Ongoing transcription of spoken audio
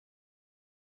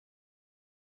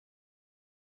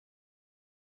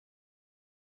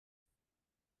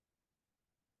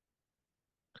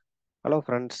Hello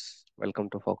friends, welcome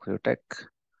to Foxview Tech.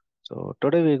 So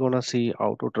today we're gonna see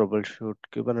how to troubleshoot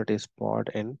Kubernetes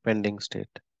pod in pending state.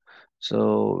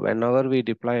 So whenever we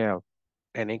deploy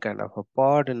any kind of a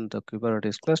pod in the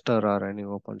Kubernetes cluster or any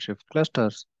OpenShift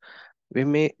clusters, we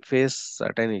may face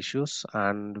certain issues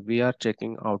and we are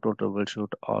checking how to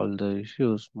troubleshoot all the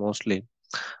issues mostly.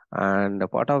 And a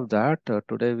part of that,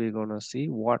 today we're gonna see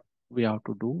what we have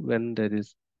to do when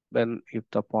if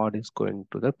the pod is going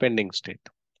to the pending state,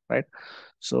 right?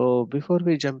 So before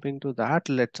we jump into that,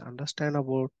 let's understand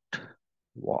about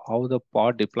how the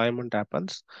pod deployment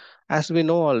happens. As we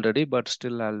know already, but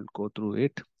still I'll go through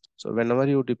it. So whenever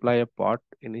you deploy a pod,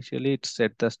 initially it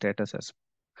set the status as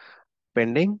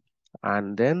pending,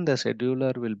 and then the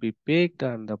scheduler will be picked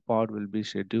and the pod will be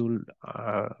scheduled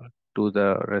to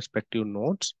the respective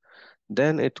nodes.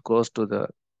 Then it goes to the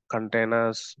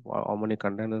containers, how many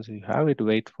containers you have, it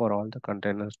wait for all the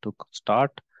containers to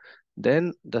start,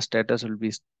 then the status will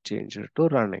be changed to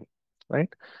running, right?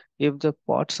 If the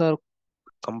pods are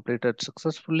completed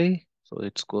successfully, so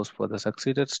it goes for the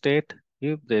succeeded state.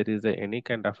 If there is any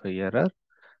kind of a error,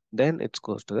 then it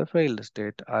goes to the failed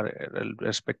state, or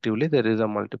respectively there is a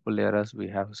multiple errors we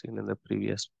have seen in the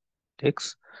previous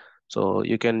ticks, so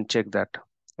you can check that,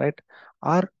 right?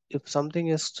 Or if something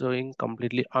is showing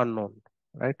completely unknown,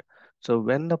 right? So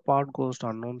when the pod goes to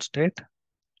unknown state,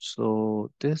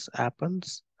 so this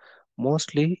happens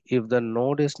mostly if the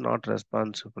node is not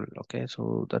responsible. Okay,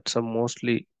 so that's a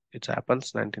mostly it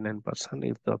happens 99%.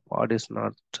 If the pod is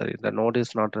not, sorry, the node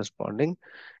is not responding,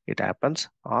 it happens.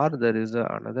 Or there is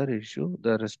another issue,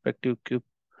 the respective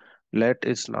kubelet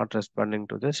is not responding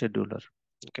to the scheduler.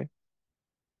 Okay,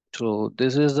 so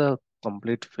this is the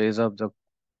complete phase of the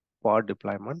pod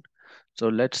deployment. So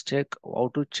let's check how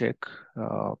to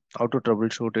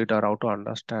troubleshoot it or how to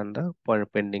understand the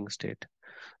pending state.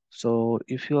 So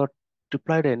if you are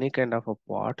deployed any kind of a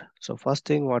pod, so first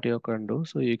thing what you can do,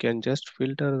 so you can just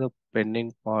filter the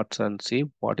pending pods and see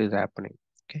what is happening.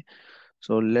 Okay,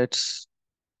 so let's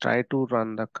try to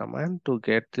run the command to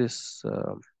get this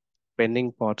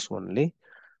pending pods only.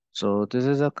 So this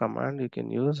is a command you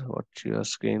can use. Watch your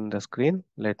screen, the screen.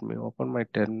 Let me open my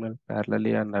terminal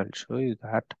parallelly and I'll show you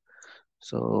that.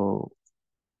 So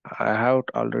I have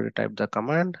already typed the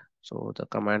command. So the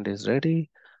command is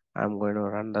ready. I'm going to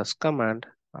run this command.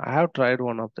 I have tried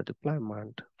one of the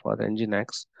deployment for the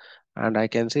Nginx and I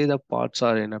can see the pods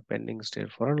are in a pending state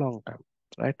for a long time,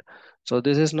 right? So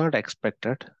this is not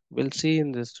expected. We'll see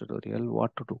in this tutorial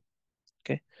what to do.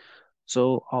 Okay.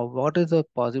 So what is the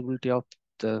possibility of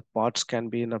the pods can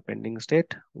be in a pending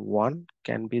state? One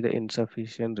can be the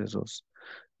insufficient resource.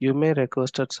 You may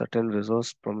request a certain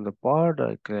resource from the pod,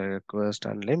 like request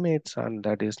and limits, and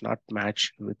that is not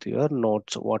matched with your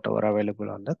nodes, whatever available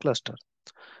on the cluster.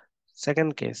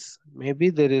 Second case,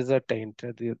 maybe there is a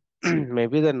tainted,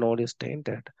 maybe the node is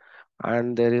tainted,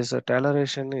 and there is a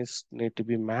toleration is need to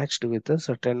be matched with a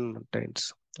certain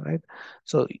taints, right?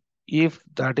 So if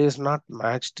that is not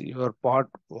matched, your pod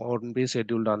won't be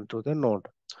scheduled onto the node.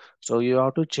 So you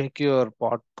have to check your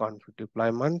pod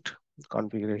deployment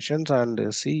configurations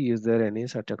and see is there any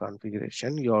such a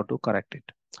configuration. You have to correct it.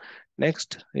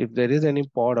 Next, if there is any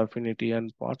pod affinity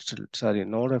and sorry,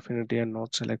 node affinity and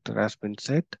node selector has been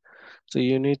set, so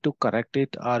you need to correct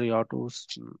it or you have to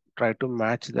try to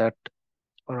match that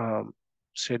um,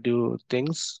 schedule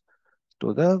things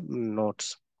to the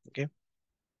nodes. Okay.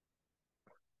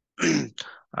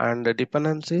 And the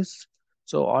dependencies,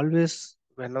 so always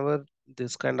whenever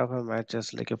this kind of a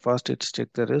matches, like first it's check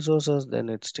the resources, then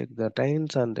it's check the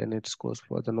times, and then it goes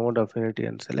for the node affinity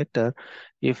and selector.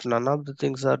 If none of the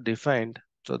things are defined,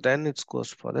 so then it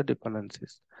goes for the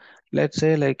dependencies. Let's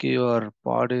say like your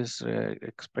pod is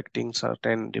expecting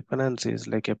certain dependencies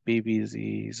like a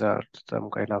PBZs or some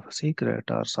kind of a secret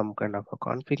or some kind of a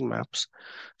config maps,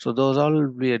 so those all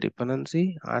will be a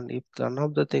dependency, and if none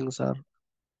of the things are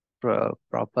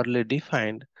properly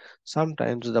defined,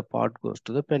 sometimes the pod goes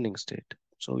to the pending state.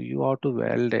 So you have to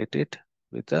validate it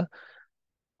with the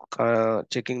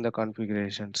checking the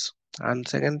configurations. And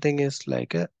second thing is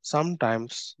like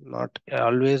sometimes, not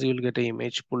always, you'll get a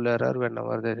image pull error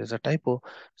whenever there is a typo.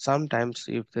 Sometimes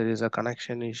if there is a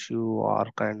connection issue or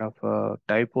kind of a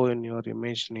typo in your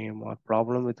image name or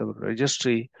problem with the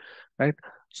registry, right?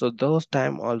 So those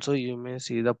time also you may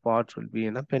see the pods will be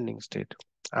in a pending state.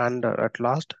 And at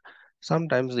last,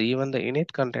 sometimes even the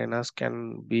init containers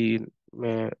can be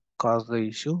may cause the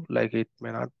issue, like it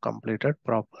may not completed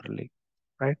properly,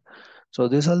 right? So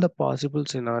these are the possible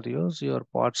scenarios your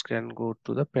pods can go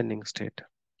to the pending state.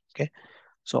 Okay.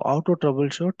 So how to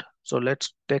troubleshoot? So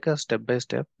let's take a step by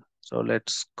step. So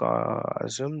let's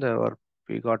assume there were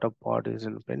we got a pod is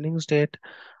in pending state.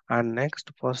 And next,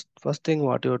 first thing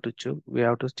what you have to check, we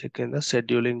have to check in the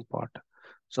scheduling part.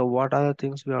 So what are the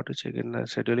things we have to check in the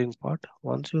scheduling part?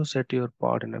 Once you set your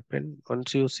pod in a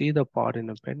once you see the pod in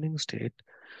a pending state,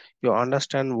 you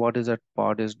understand what is that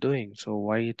pod is doing. So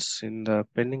why it's in the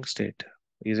pending state?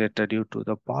 Is it due to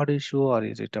the pod issue or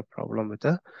is it a problem with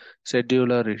the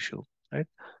scheduler issue, right?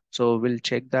 So we'll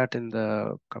check that in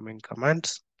the coming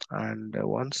commands. And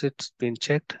once it's been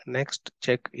checked, next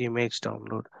check image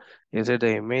download. Is it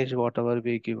the image whatever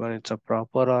we given it's a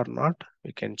proper or not?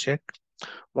 We can check.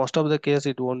 Most of the case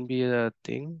it won't be a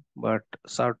thing, but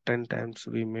certain times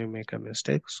we may make a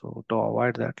mistake. So to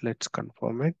avoid that, let's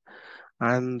confirm it.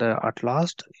 And at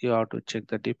last, you have to check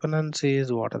the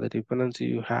dependencies. What are the dependencies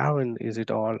you have, and is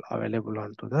it all available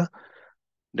onto the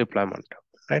deployment,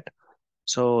 right?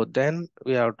 So then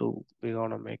we want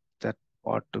to make that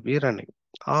pod to be running.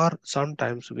 Or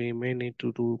sometimes we may need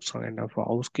to do some kind of a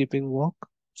housekeeping work.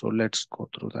 So let's go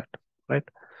through that, right?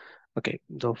 Okay.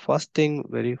 The first thing,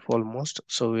 very foremost.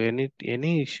 So any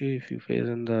issue if you face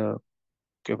in the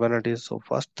Kubernetes, so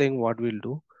first thing what we'll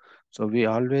do. So we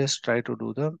always try to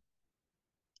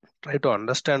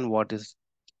understand what is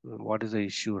the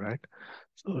issue, right?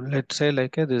 So let's say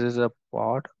like this is a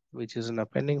pod which is in a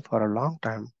pending for a long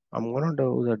time. I'm gonna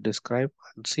do the describe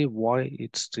and see why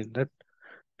it's in that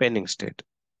pending state.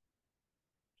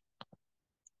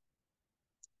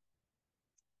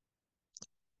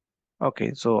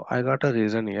 Okay, so I got a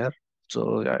reason here.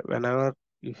 So whenever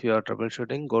if you are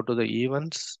troubleshooting, go to the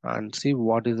events and see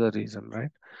what is the reason, right?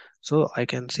 So I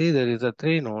can see there is a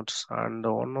three nodes and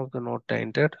one of the node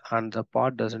tainted and the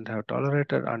pod doesn't have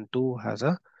tolerated and two has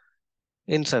a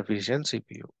insufficient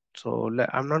CPU. So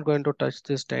I'm not going to touch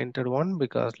this tainted one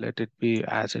because let it be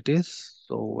as it is.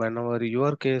 So whenever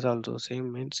your case also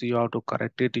same means you have to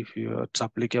correct it if it's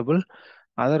applicable.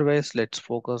 Otherwise, let's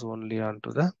focus only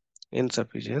onto the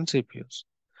insufficient CPUs.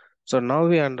 So now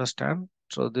we understand.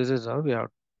 So this is how we have,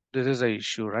 this is the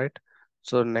issue, right?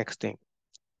 So next thing.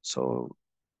 So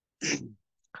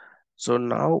so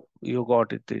now you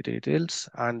got it the details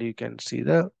and you can see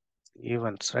the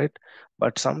events, right?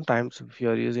 But sometimes if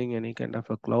you are using any kind of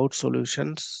a cloud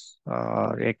solutions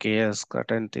or AKS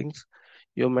certain things,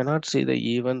 you may not see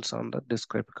the events on the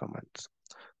describe commands.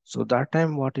 So that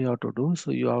time what you have to do,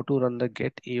 so you have to run the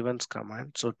get events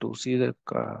command. So to see the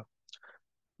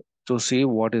to see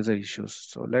what is the issues.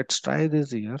 So let's try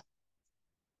this here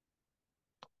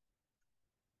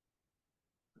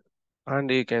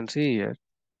and you can see here.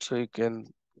 So you can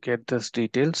get this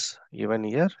details even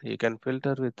here. You can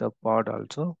filter with the pod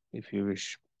also if you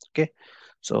wish. Okay.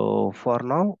 So for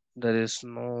now, there is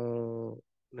no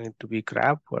need to be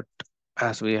grab, but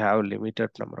as we have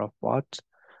limited number of pods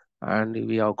and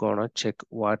we are gonna check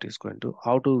what is going to,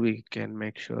 how do we can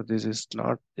make sure this is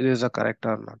not, it is a correct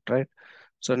or not, right?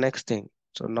 So next thing,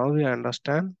 so now we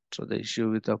understand. So the issue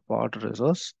with the pod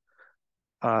resource,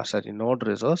 sorry, node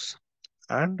resource,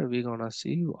 and we're gonna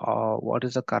see what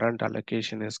is the current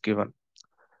allocation is given.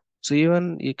 So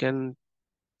even you can,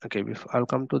 okay, I'll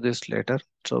come to this later.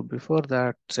 So before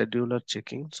that scheduler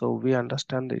checking, so we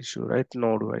understand the issue, right?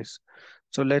 Node wise.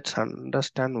 So let's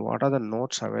understand what are the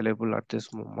nodes available at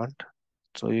this moment.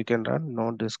 So you can run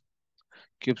node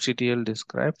kubectl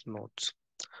describe nodes.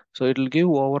 So it will give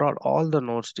overall all the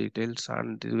nodes details,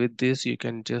 and with this you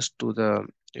can just do the,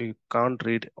 you can't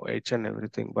read each and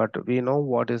everything, but we know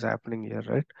what is happening here,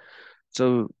 right?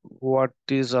 So what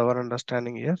is our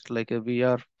understanding here? Like we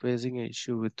are facing an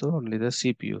issue with only the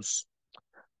CPUs,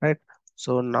 right?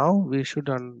 So now we should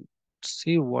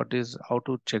see what is how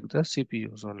to check the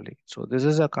CPUs only. So this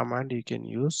is a command you can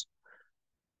use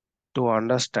to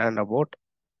understand about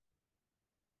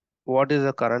what is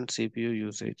the current CPU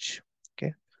usage.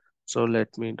 Okay, so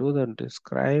let me do the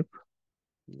describe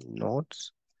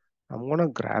nodes. I'm gonna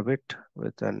grab it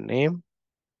with a name.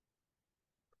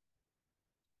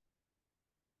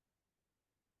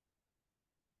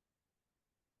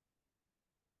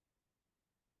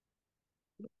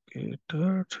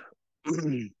 Catered.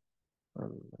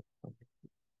 um,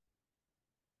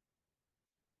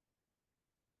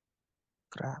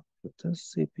 Grab with the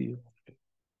CPU only.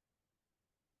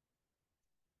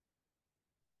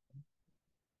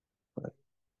 Right,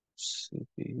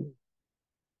 CPU.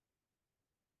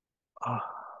 Ah,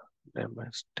 the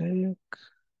mistake.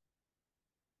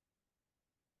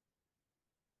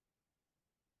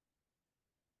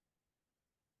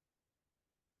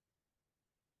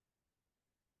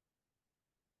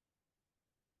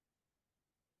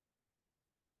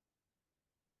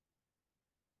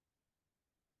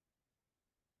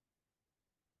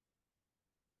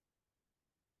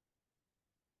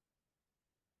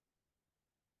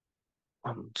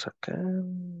 One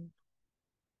second.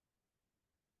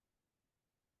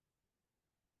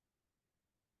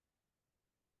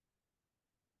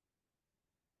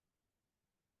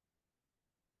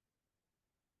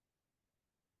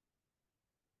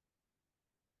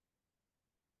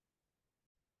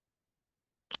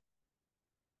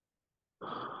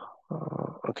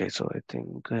 Okay, so I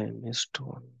think I missed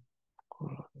one.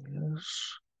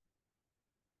 Yes.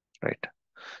 Right.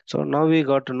 So now we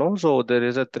got to know. So there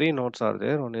is a three nodes are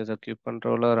there. One is a kube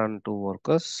controller and two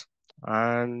workers.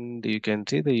 And you can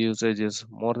see the usage is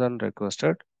more than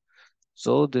requested.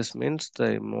 So this means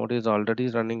the node is already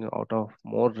running out of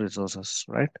more resources,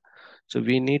 right? So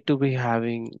we need to be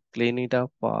having clean it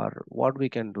up or what we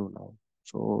can do now.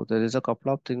 So there is a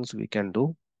couple of things we can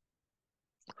do.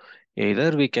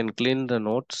 Either we can clean the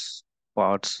nodes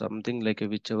parts, something like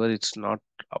whichever it's not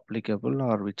applicable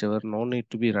or whichever no need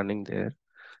to be running there.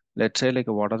 Let's say like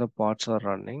what are the parts are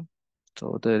running.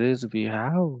 So there is we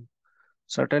have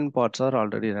certain parts are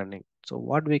already running. So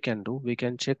what we can do, we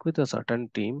can check with a certain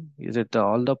team. Is it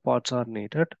all the parts are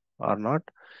needed or not?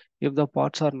 If the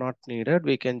parts are not needed,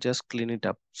 we can just clean it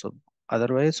up. So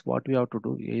otherwise, what we have to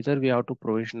do, either we have to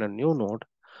provision a new node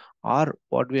or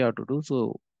what we have to do.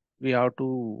 So we have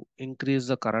to increase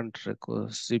the current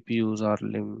CPUs or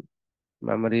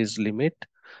memories limit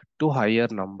to higher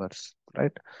numbers,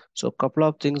 right? So couple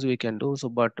of things we can do. So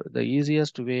but the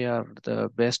easiest way or the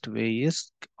best way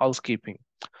is housekeeping.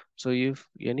 So if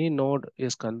any node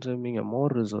is consuming a more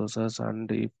resources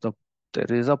and if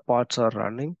there is a parts are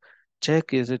running,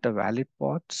 check is it a valid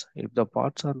parts. If the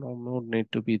parts are no more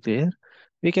need to be there,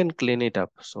 we can clean it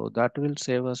up. So that will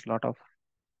save us lot of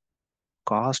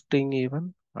costing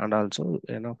even, and also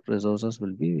enough resources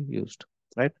will be used,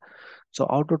 right? So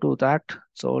how to do that?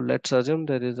 So let's assume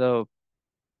there is a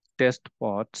test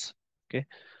pods. Okay,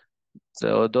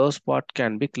 so those pods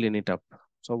can be clean it up.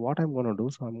 So what I'm going to do,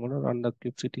 so I'm going to run the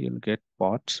kubectl get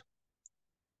pods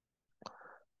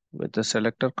with the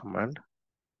selector command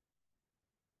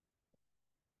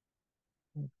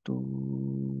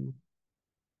to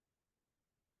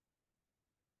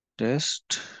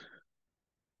test.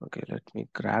 Okay, let me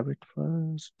grab it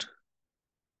first.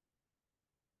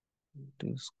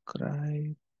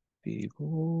 Describe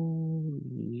Vivo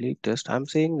latest. I'm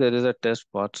saying there is a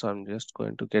test part, so I'm just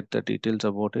going to get the details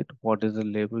about it. What is the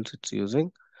labels it's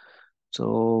using?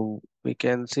 So we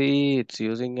can see it's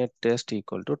using a test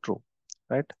equal to true,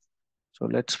 right? So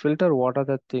let's filter what are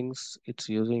the things it's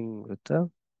using with the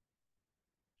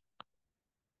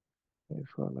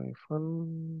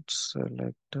iPhone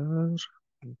selector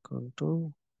equal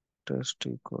to test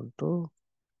equal to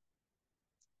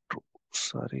true.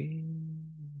 Sorry,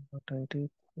 what I did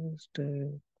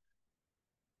mistake.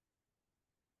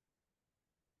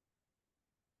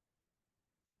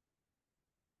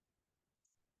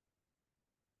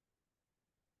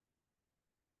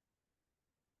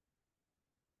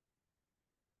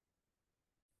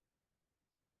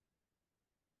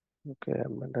 Okay, I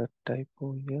made a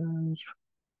typo here.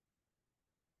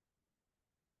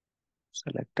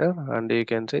 Selector, and you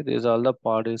can say this all the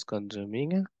pod is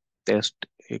consuming a test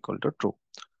equal to true.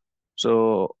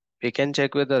 So we can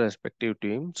check with the respective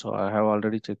team. So I have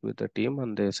already checked with the team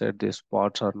and they said these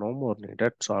pods are no more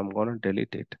needed. So I'm gonna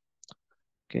delete it.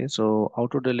 Okay, so how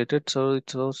to delete it? So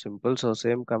it's so simple. So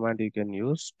same command you can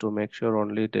use to make sure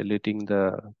only deleting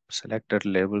the selected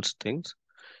labels things.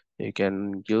 You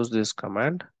can use this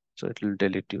command, so it will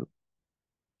delete you.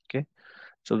 Okay.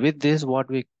 So with this, what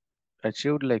we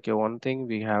achieved like a one thing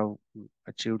we have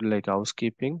achieved like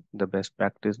housekeeping, the best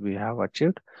practice we have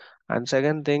achieved. And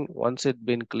second thing, once it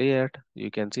been cleared,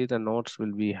 you can see the nodes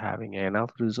will be having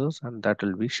enough resource and that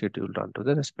will be scheduled onto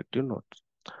the respective nodes.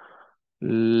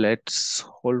 Let's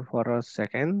hold for a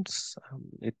seconds.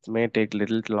 It may take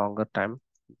little longer time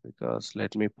because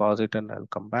let me pause it and I'll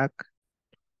come back.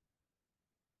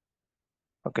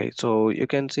 Okay, so you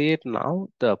can see it now,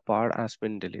 the pod has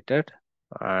been deleted.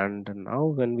 And now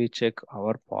when we check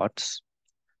our pods,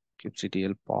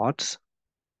 kubectl pods,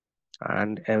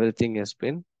 and everything has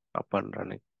been up and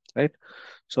running, right?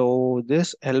 So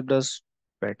this helped us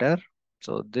better.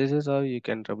 So this is how you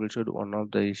can troubleshoot one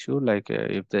of the issue, like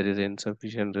if there is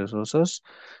insufficient resources.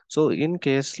 So in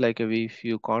case like if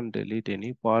you can't delete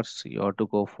any parts, you have to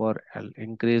go for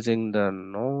increasing the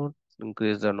node,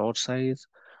 increase the node size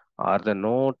or the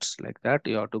nodes like that,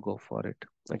 you have to go for it.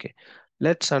 Okay,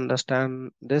 let's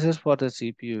understand this is for the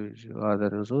CPU issue or the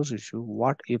resource issue.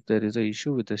 What if there is a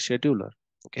issue with the scheduler?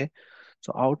 Okay,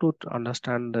 so how to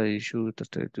understand the issue with the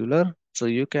scheduler? So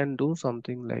you can do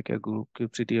something like a group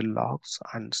kubectl logs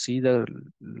and see the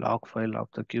log file of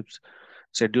the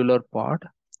scheduler pod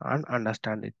and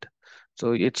understand it.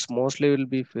 So it's mostly will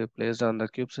be placed on the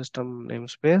kube system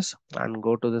namespace, and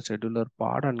go to the scheduler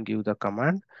pod and give the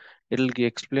command. It'll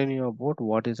explain you about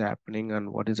what is happening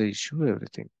and what is the issue,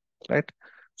 everything, right?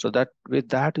 So that with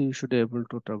that you should be able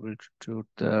to troubleshoot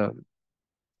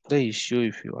the issue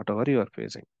if you whatever you are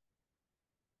facing.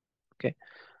 Okay.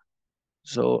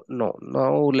 So no,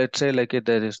 now let's say like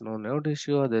there is no node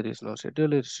issue or there is no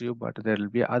schedule issue, but there will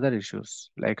be other issues.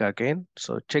 Like again,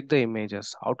 so check the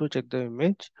images. How to check the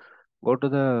image? Go to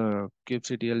the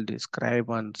kubectl describe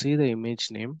and see the image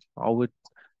name. How it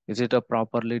is it a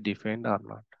properly defined or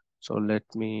not? So let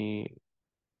me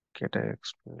get an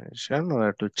explanation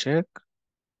where to check.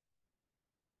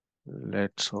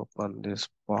 Let's open this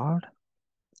pod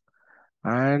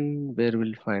and where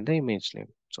we'll find the image name.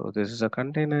 So this is a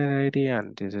container ID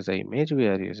and this is the image we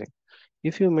are using.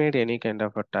 If you made any kind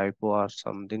of a typo or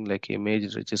something like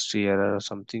image registry error or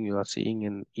something you are seeing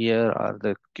in here or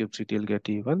the kubectl get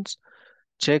events,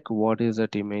 check what is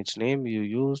that image name you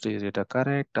used. Is it a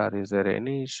correct or is there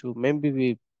any issue? Maybe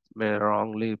we may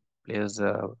wrongly place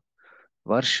the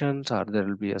versions or there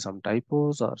will be some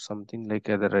typos or something like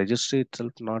the registry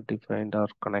itself not defined or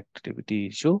connectivity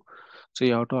issue. So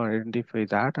you have to identify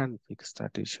that and fix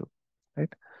that issue,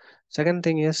 right? Second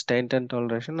thing is taint and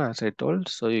toleration, as I told.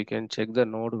 So you can check the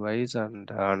node wise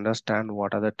and understand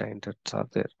what are the tainteds are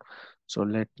there. So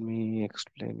let me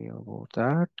explain you about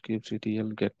that.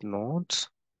 kubectl get nodes.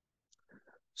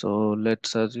 So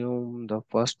let's assume the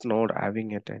first node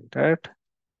having a tainted.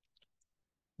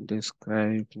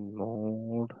 Describe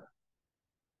node.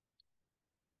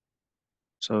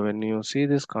 So when you see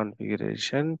these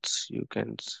configurations, you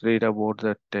can read about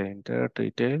the tainted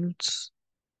details.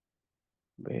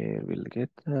 Where we'll get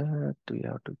that, we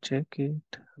have to check it.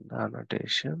 The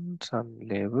annotations and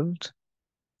labels.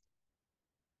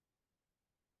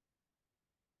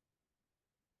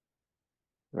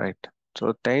 Right.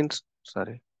 So taints,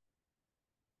 sorry.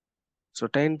 So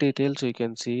taint details, you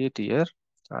can see it here,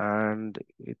 and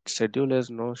its schedule has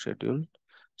no schedule.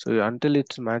 So until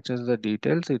it matches the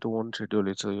details, it won't schedule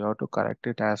it. So you have to correct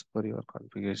it as per your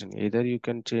configuration. Either you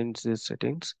can change these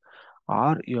settings,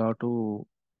 or you have to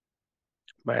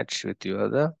match with your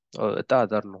other with the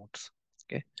other nodes.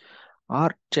 Okay.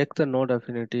 Or check the node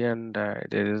affinity and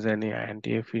there is any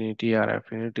anti-affinity or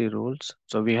affinity rules.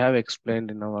 So we have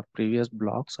explained in our previous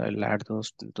blogs. I'll add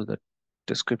those into the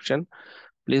description.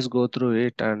 Please go through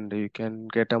it and you can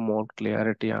get a more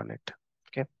clarity on it.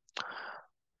 Okay.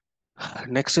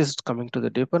 Next is coming to the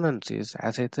dependencies.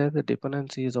 As I said, the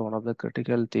dependency is one of the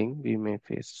critical thing we may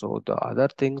face. So the other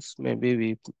things maybe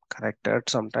we corrected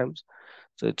sometimes.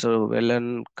 So it's a well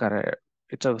and correct.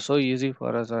 It's a, so easy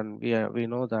for us, and we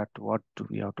know that what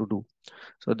we have to do.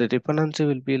 So the dependency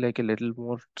will be like a little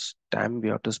more time we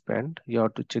have to spend. You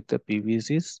have to check the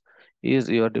PVCs. Is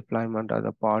your deployment or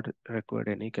the pod required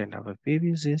any kind of a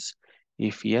PVCs?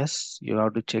 If yes, you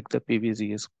have to check the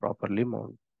PVC is properly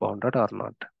bounded or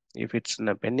not. If it's in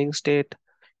a pending state,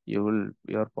 your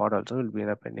pod also will be in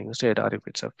a pending state, or if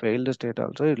it's a failed state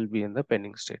also, it will be in the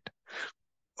pending state.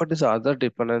 What is the other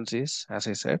dependencies? As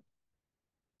I said,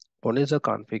 one is a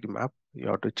config map. You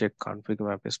have to check config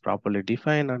map is properly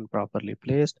defined and properly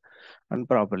placed and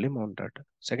properly mounted.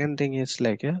 Second thing is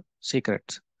like a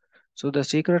secrets. So the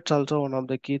secrets also one of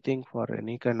the key thing for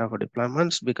any kind of a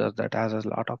deployments, because that has a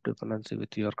lot of dependency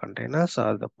with your containers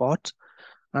or the pods,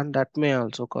 and that may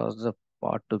also cause the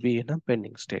pod to be in a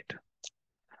pending state.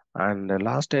 And the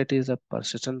last state is the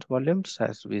persistence volumes,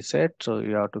 as we said. So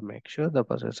you have to make sure the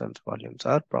persistence volumes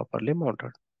are properly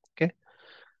mounted. Okay.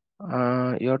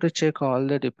 You have to check all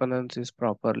the dependencies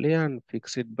properly and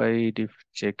fix it by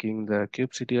checking the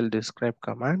kubectl describe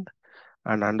command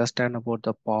and understand about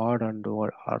the pod and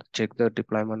or check the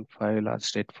deployment file or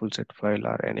stateful set file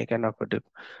or any kind of a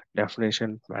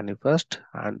definition manifest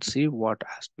and see what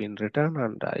has been written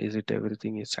and is it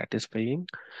everything is satisfying.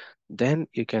 Then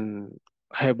you can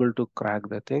able to crack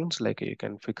the things like you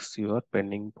can fix your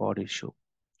pending pod issue.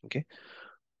 Okay.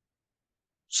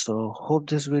 So hope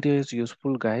this video is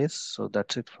useful, guys. So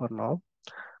that's it for now,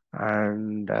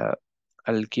 and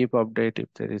I'll keep update if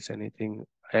there is anything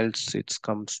else it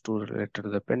comes to related to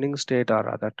the pending state or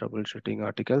other troubleshooting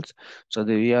articles. So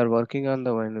we are working on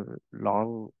the one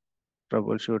long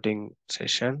troubleshooting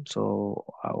session. So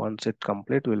once it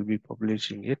complete, we'll be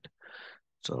publishing it.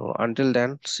 So until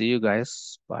then, see you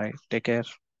guys. Bye. Take care.